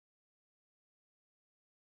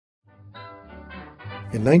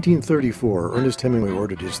In 1934, Ernest Hemingway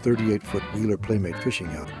ordered his 38-foot Wheeler Playmate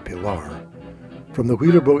fishing yacht, Pilar, from the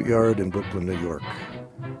Wheeler Boatyard in Brooklyn, New York.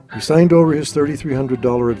 He signed over his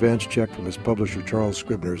 $3,300 advance check from his publisher, Charles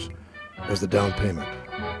Scribner's, as the down payment.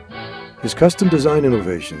 His custom design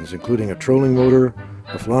innovations, including a trolling motor,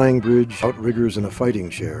 a flying bridge, outriggers, and a fighting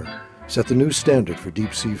chair, set the new standard for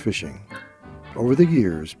deep-sea fishing. Over the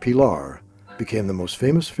years, Pilar became the most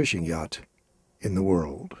famous fishing yacht in the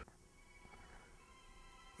world.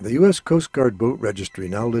 The U.S. Coast Guard Boat Registry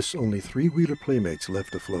now lists only 3 Wheeler Playmates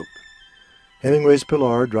left afloat. Hemingway's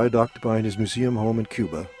Pilar dry docked behind his museum home in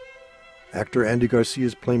Cuba, actor Andy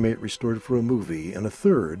Garcia's Playmate restored for a movie, and a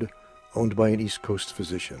third owned by an East Coast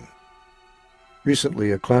physician.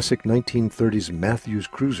 Recently, a classic 1930s Matthews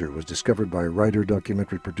cruiser was discovered by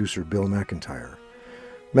writer-documentary producer Bill McIntyre.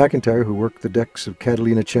 McIntyre, who worked the decks of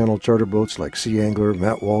Catalina Channel charter boats like Sea Angler,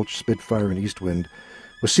 Matt Walsh, Spitfire, and Eastwind,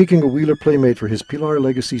 was seeking a Wheeler Playmate for his Pilar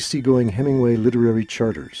Legacy seagoing Hemingway literary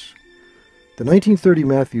charters. The 1930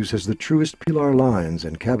 Matthews has the truest Pilar lines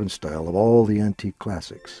and cabin style of all the antique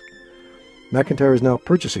classics. McIntyre is now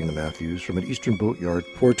purchasing the Matthews from an eastern boatyard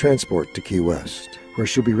for transport to Key West, where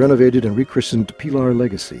she'll be renovated and rechristened Pilar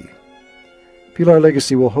Legacy. Pilar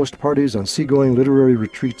Legacy will host parties on seagoing literary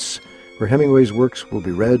retreats where Hemingway's works will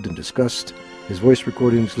be read and discussed, his voice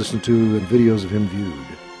recordings listened to, and videos of him viewed.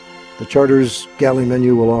 The charter's galley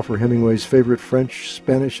menu will offer Hemingway's favorite French,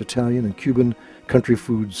 Spanish, Italian, and Cuban country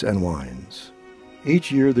foods and wines.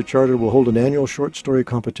 Each year, the charter will hold an annual short story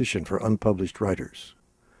competition for unpublished writers.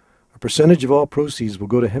 A percentage of all proceeds will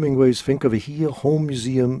go to Hemingway's Finca Vigía Home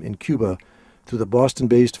Museum in Cuba through the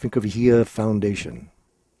Boston-based Finca Vigía Foundation.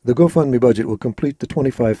 The GoFundMe budget will complete the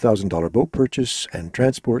 $25,000 boat purchase and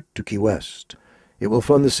transport to Key West. It will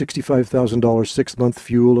fund the $65,000 6-month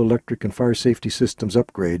fuel, electric, and fire safety systems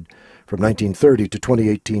upgrade from 1930 to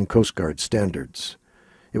 2018 Coast Guard standards.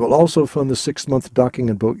 It will also fund the 6-month docking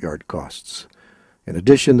and boatyard costs. In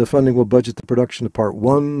addition, the funding will budget the production of Part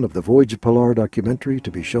 1 of the Voyage of Pilar documentary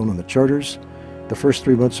to be shown on the charters, the first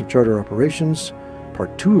 3 months of charter operations,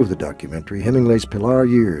 Part 2 of the documentary, Hemingway's Pilar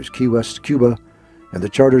Years, Key West, Cuba, and the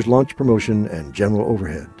charter's launch promotion and general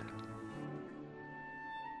overhead.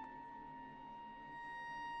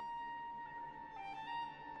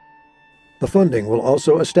 The funding will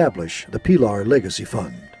also establish the Pilar Legacy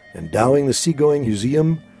Fund, endowing the Seagoing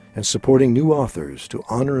Museum and supporting new authors to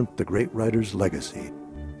honor the great writer's legacy.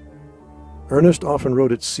 Ernest often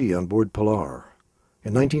wrote at sea on board Pilar.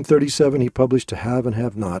 In 1937, he published To Have and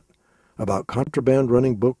Have Not, about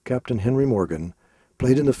contraband-running boat captain Henry Morgan,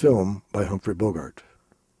 played in the film by Humphrey Bogart.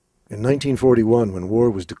 In 1941, when war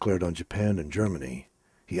was declared on Japan and Germany,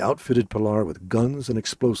 he outfitted Pilar with guns and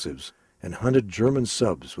explosives and hunted German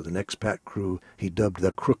subs with an expat crew he dubbed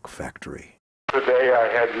the Crook Factory. Today I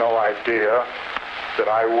had no idea that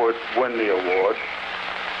I would win the award,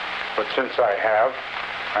 but since I have,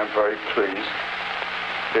 I'm very pleased.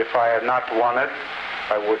 If I had not won it,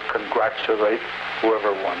 I would congratulate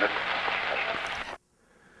whoever won it.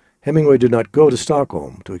 Hemingway did not go to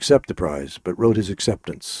Stockholm to accept the prize, but wrote his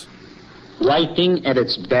acceptance. Writing at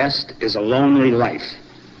its best is a lonely life.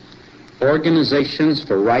 Organizations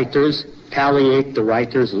for writers palliate the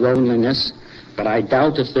writer's loneliness, but I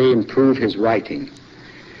doubt if they improve his writing.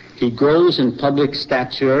 He grows in public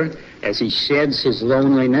stature as he sheds his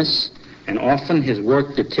loneliness, and often his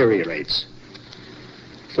work deteriorates.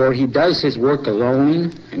 For he does his work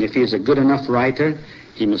alone, and if he is a good enough writer,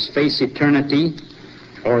 he must face eternity,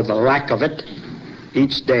 or the lack of it,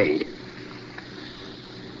 each day.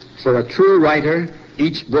 For a true writer,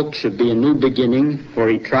 each book should be a new beginning, where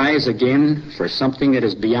he tries again for something that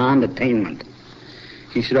is beyond attainment.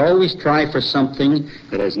 He should always try for something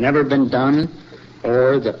that has never been done,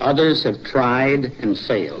 or that others have tried and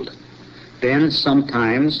failed. Then,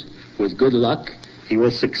 sometimes, with good luck, he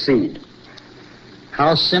will succeed.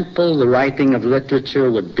 How simple the writing of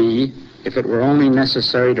literature would be if it were only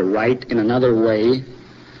necessary to write in another way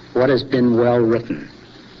what has been well written.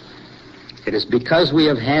 It is because we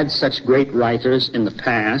have had such great writers in the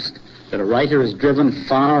past that a writer is driven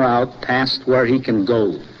far out past where he can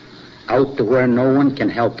go, out to where no one can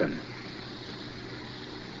help him.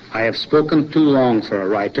 I have spoken too long for a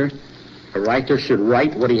writer. A writer should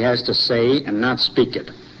write what he has to say and not speak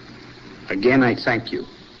it. Again, I thank you.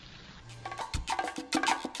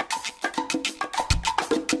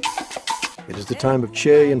 It is the time of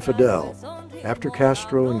Che and Fidel. After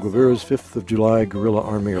Castro and Guevara's 5th of July guerrilla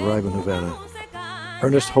army arrive in Havana,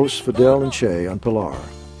 Ernest hosts Fidel and Che on Pilar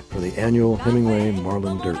for the annual Hemingway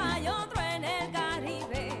Marlin Derby.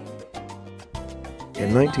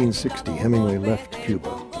 In 1960, Hemingway left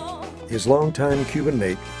Cuba. His longtime Cuban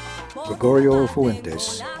mate, Gregorio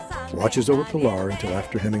Fuentes watches over Pilar until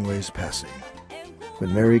after Hemingway's passing,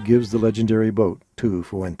 when Mary gives the legendary boat to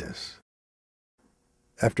Fuentes.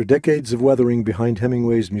 After decades of weathering behind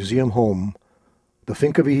Hemingway's museum home, the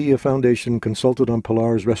Finca Vigía Foundation consulted on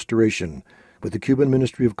Pilar's restoration with the Cuban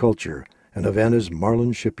Ministry of Culture and Havana's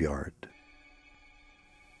Marlin Shipyard.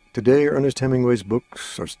 Today, Ernest Hemingway's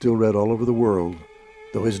books are still read all over the world,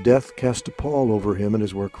 though his death cast a pall over him and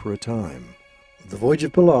his work for a time. The Voyage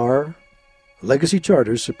of Pilar, a legacy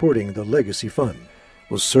charter supporting the Legacy Fund,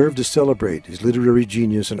 will serve to celebrate his literary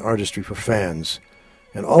genius and artistry for fans,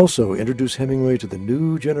 and also introduce Hemingway to the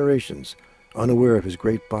new generations unaware of his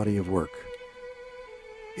great body of work.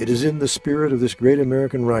 It is in the spirit of this great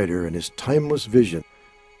American writer and his timeless vision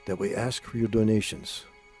that we ask for your donations.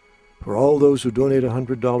 For all those who donate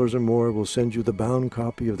 $100 or more, we'll send you the bound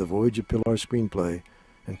copy of the Voyage of Pilar screenplay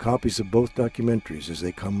and copies of both documentaries as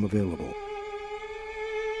they come available.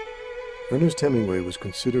 Ernest Hemingway was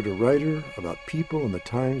considered a writer about people and the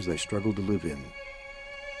times they struggled to live in.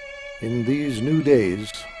 In these new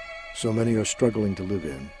days, so many are struggling to live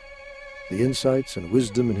in, the insights and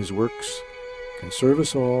wisdom in his works can serve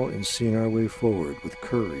us all in seeing our way forward with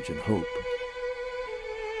courage and hope.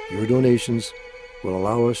 Your donations will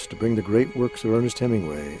allow us to bring the great works of Ernest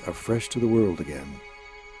Hemingway afresh to the world again.